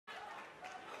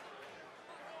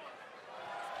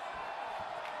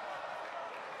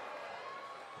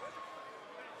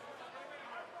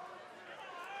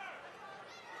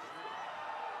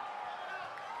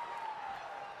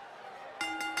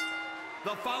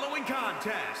The following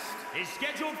contest is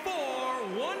scheduled for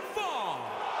one fall.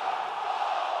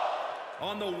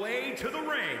 On the way to the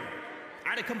ring,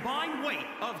 at a combined weight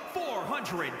of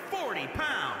 440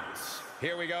 pounds.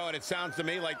 Here we go, and it sounds to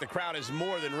me like the crowd is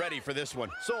more than ready for this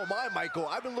one. So am I, Michael.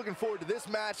 I've been looking forward to this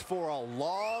match for a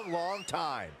long, long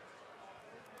time.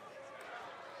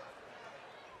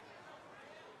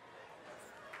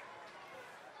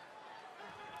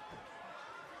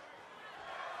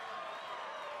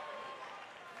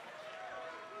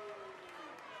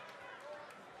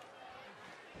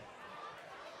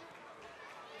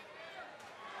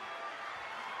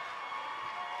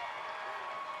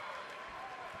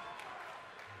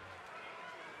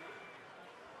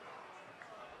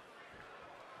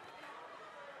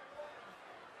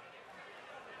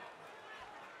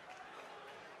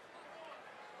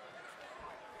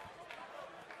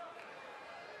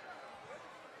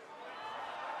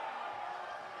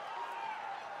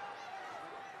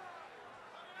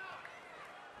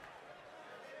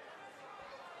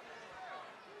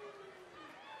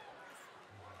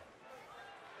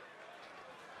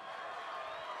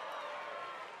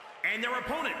 And their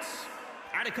opponents,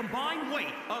 at a combined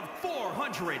weight of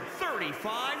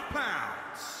 435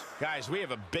 pounds. Guys, we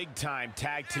have a big-time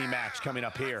tag team match coming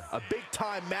up here. A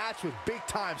big-time match with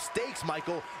big-time stakes,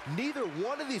 Michael. Neither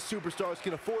one of these superstars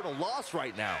can afford a loss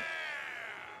right now.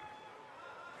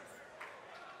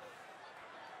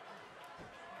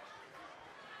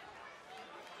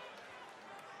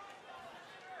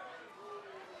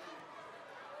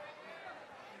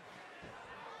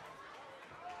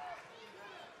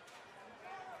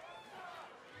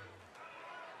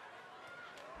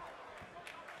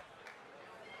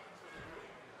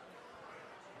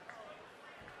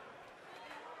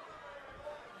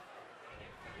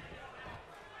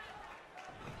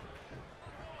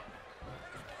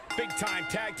 Big-time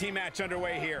tag team match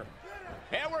underway here.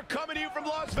 And we're coming to you from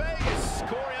Las Vegas.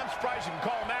 Corey, I'm surprised you can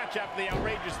call a match after the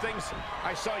outrageous things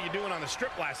I saw you doing on the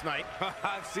strip last night.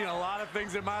 I've seen a lot of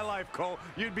things in my life, Cole.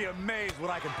 You'd be amazed what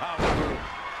I can power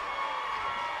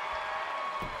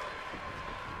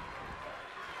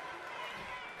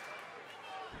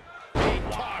through.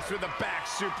 Big toss with a back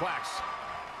suplex.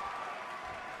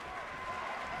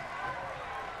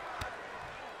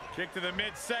 Kick to the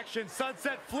midsection,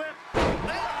 sunset flip.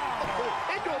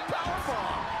 Oh, into a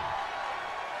powerbomb.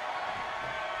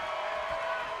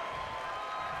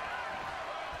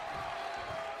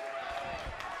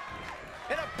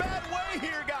 In a bad way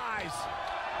here, guys.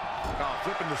 Oh,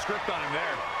 flipping the script on him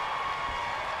there.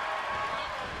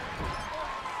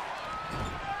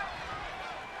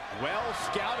 Well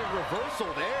scouted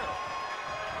reversal there.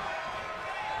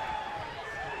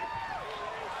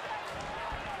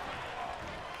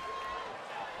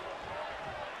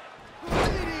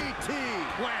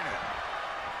 Planted.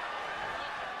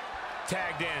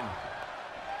 Tagged in.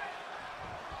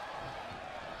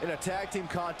 In a tag team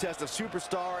contest, a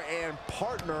superstar and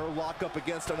partner lock up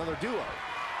against another duo.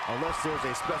 Unless there's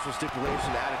a special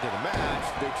stipulation added to the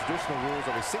match, the traditional rules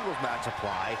of a singles match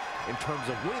apply in terms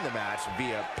of winning the match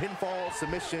via pinfall,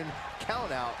 submission,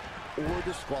 countout, or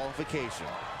disqualification.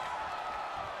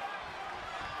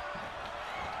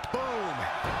 Boom.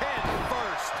 Head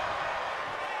first.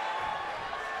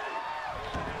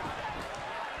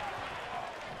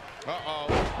 Uh-oh.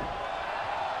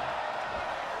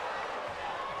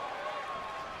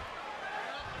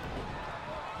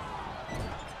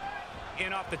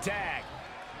 In off the tag.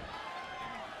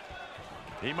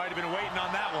 He might have been waiting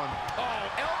on that one. Oh,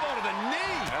 elbow to the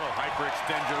knee. That'll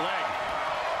hyperextend your leg.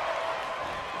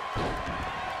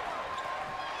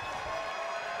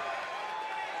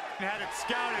 Had it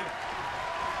scouted.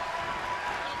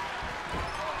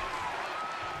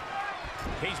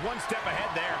 He's one step ahead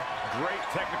there. Great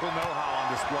technical know-how on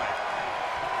display.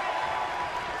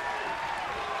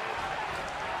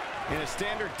 In a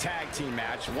standard tag team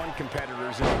match, one competitor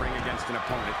is in the ring against an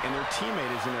opponent, and their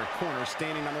teammate is in their corner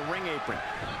standing on the ring apron.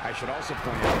 I should also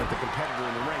point out that the competitor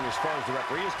in the ring, as far as the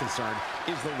referee is concerned,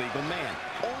 is the legal man.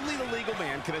 Only the legal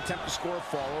man can attempt to score a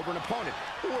fall over an opponent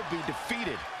or be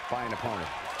defeated by an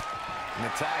opponent. In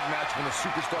a tag match, when a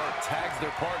superstar tags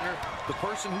their partner, the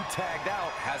person who tagged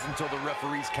out has until the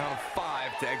referee's count of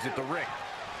 5 to exit the ring.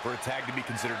 For a tag to be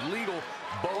considered legal,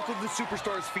 both of the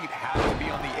superstars' feet have to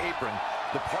be on the apron.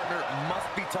 The partner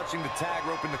must be touching the tag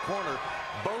rope in the corner.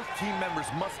 Both team members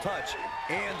must touch,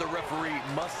 and the referee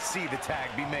must see the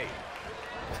tag be made.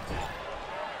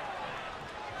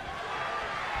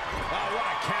 Oh, what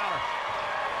a counter.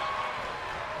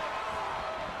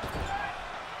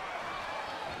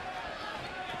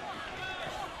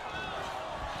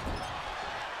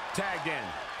 Tagged in.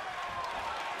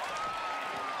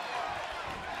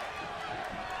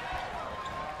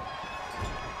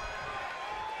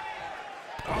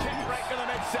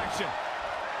 midsection.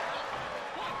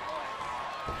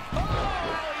 Oh,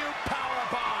 you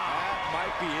powerbomb. That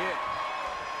might be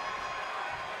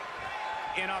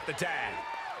it. In off the tag.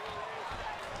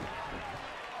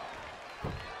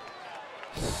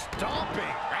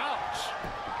 Stomping. Ouch.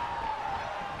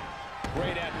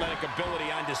 Great athletic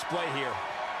ability on display here.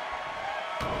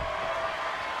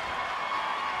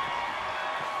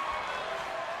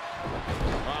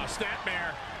 Oh,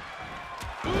 snapmare.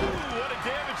 Ooh, what a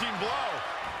damaging blow.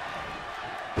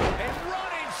 A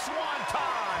running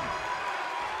swanton.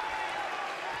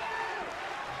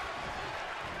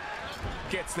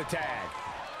 Gets the tag.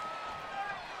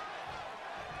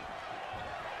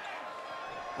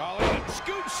 Oh, look at the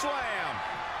scoop slam.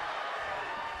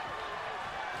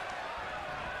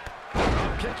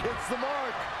 Kick hits the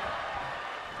mark.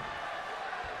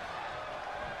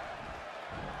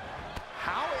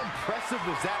 How impressive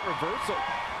was that reversal?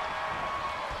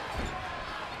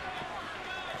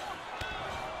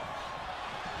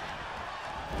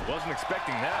 Wasn't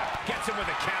expecting that. Gets him with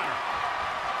a counter.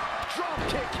 Drop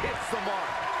kick hits the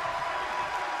mark.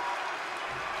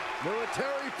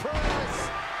 Military press.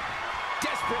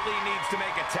 Desperately needs to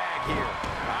make a tag here.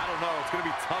 I don't know. It's going to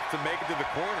be tough to make it to the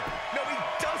corner. No, he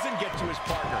doesn't get to his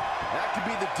partner. That could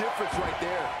be the difference right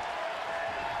there.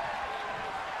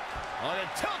 On a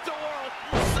tilt-a-whirl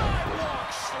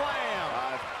sidewalk slam.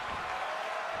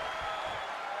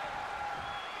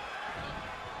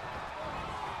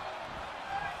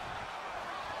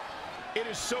 It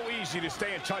is so easy to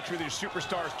stay in touch with your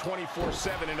superstars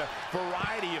 24/7 in a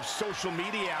variety of social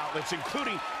media outlets,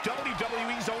 including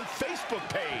WWE's own Facebook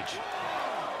page.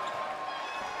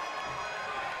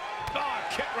 Oh,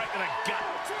 kick right in the gut.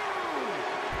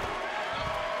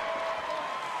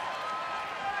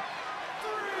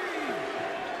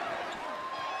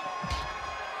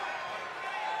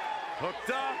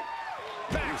 Hooked up.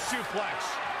 Back suplex.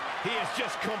 He has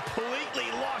just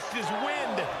completely lost his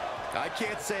wind. I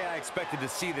can't say I expected to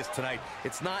see this tonight.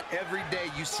 It's not every day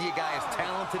you see a guy as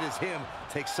talented as him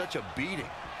take such a beating.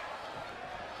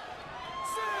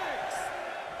 6,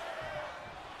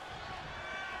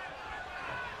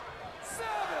 7.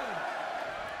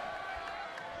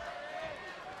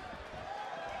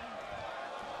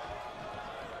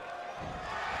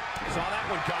 Saw that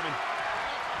one coming.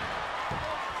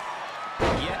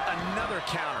 Yet another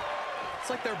counter. It's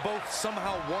like they're both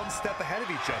somehow one step ahead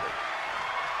of each other.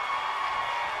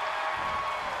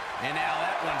 And now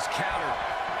that one's countered.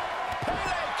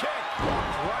 Payday kick.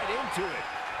 Walked right into it.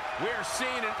 We're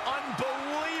seeing an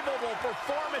unbelievable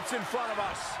performance in front of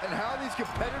us. And how these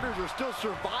competitors are still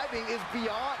surviving is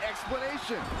beyond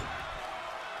explanation.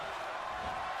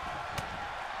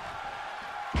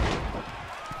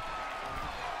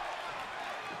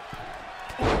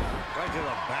 Right to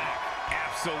the back.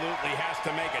 Absolutely has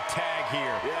to make a tag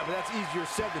here. Yeah, but that's easier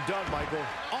said than done, Michael.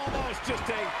 Almost just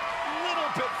a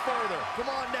little bit further. Come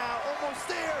on now, almost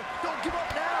there. Don't give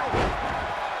up now.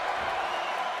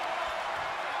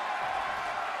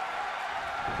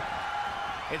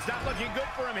 It's not looking good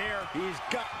for him here. He's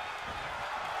got...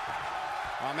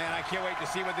 Oh, man, I can't wait to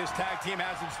see what this tag team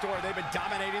has in store. They've been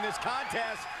dominating this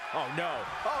contest. Oh, no.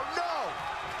 Oh, no.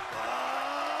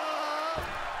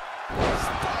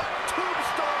 Spot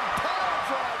tombstone power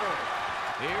driver.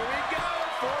 Here we go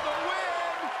for the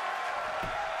win.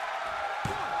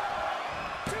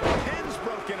 Pin's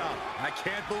broken up. I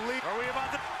can't believe... Are we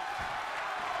about to...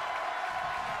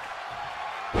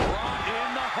 Brought in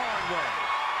the hard way.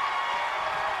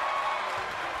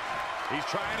 He's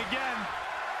trying again.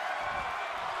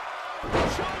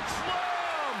 Choke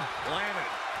slam. Landed.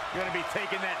 Going to be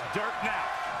taking that dirt now.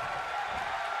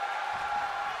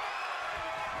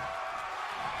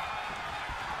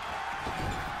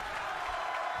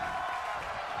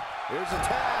 Here's a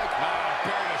tag.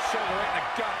 Buried a shoulder right in the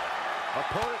gut.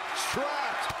 Opponent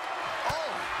trapped.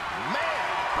 Oh, man.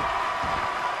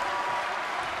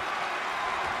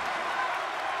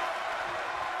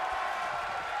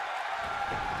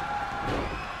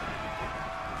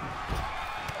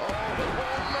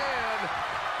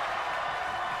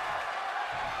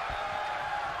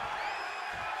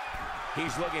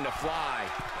 He's looking to fly.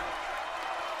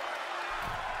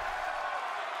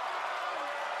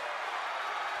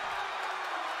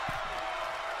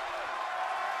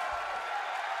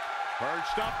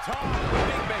 Perched up top.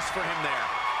 Big miss for him there.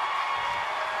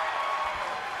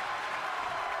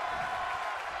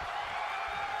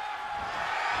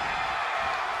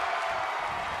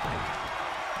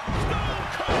 Stone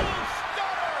Cold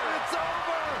Stunner! It's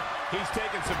over. He's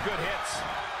taking some good hits.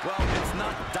 Well, it's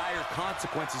not dire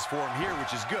consequences for him here,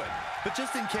 which is good. But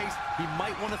just in case, he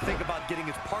might want to think about getting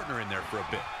his partner in there for a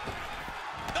bit.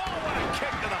 Oh, what a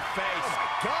Kick to the face. Oh, my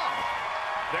God.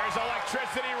 There's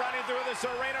electricity running through this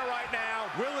arena right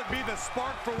now. Will it be the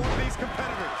spark for one of these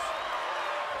competitors?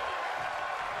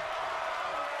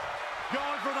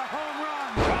 Going for the home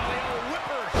run. Oh, the old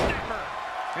whippersnapper.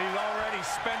 He's already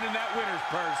spending that winner's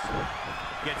purse.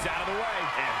 Gets out of the way.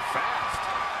 And fast.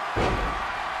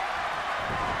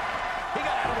 He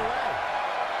got out of the way.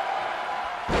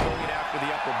 Going after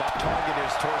the upper butt. Target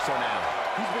his torso now.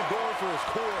 He's been going for his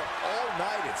core all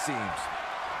night, it seems.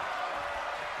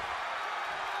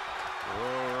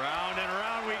 Round and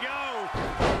round we go.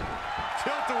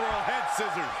 Tilt-a-whirl head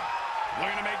scissors.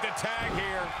 Looking to make the tag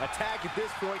here. A tag at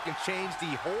this point can change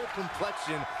the whole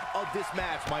complexion of this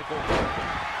match, Michael.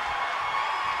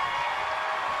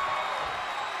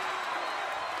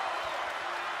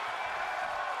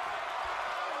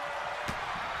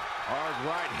 Hard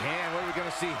right hand. What are we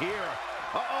going to see here?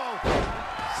 Uh-oh.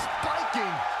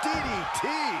 Spiking DDT.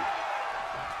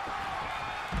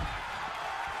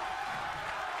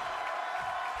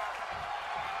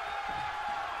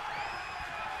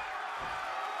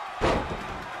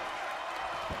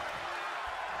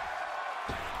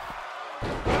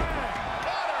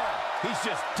 He's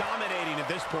just dominating at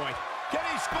this point. Can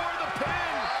he score the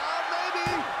pin?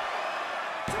 Maybe.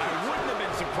 I wouldn't have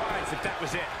been surprised if that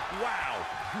was it. Wow.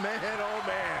 Man, oh,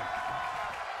 man.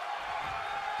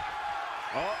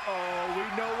 Uh-oh, we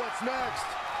know what's next.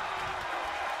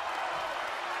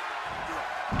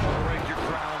 Break your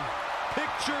crown.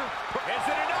 Picture. Is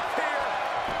it enough here?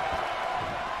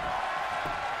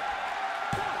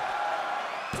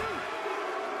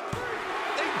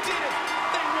 They did it.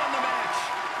 They won the match.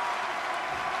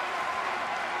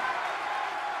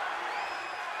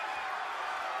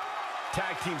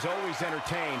 Tag teams always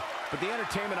entertain, but the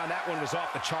entertainment on that one was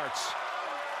off the charts.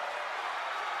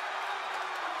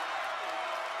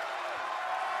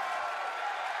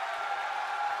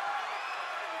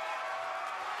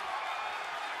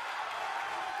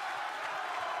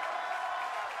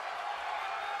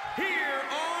 Here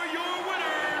are your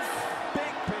winners.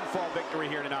 Big pinfall victory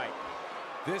here tonight.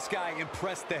 This guy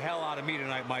impressed the hell out of me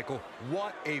tonight, Michael.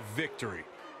 What a victory.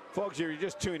 Folks, if you're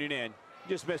just tuning in, you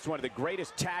just missed one of the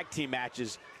greatest tag team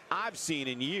matches I've seen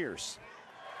in years.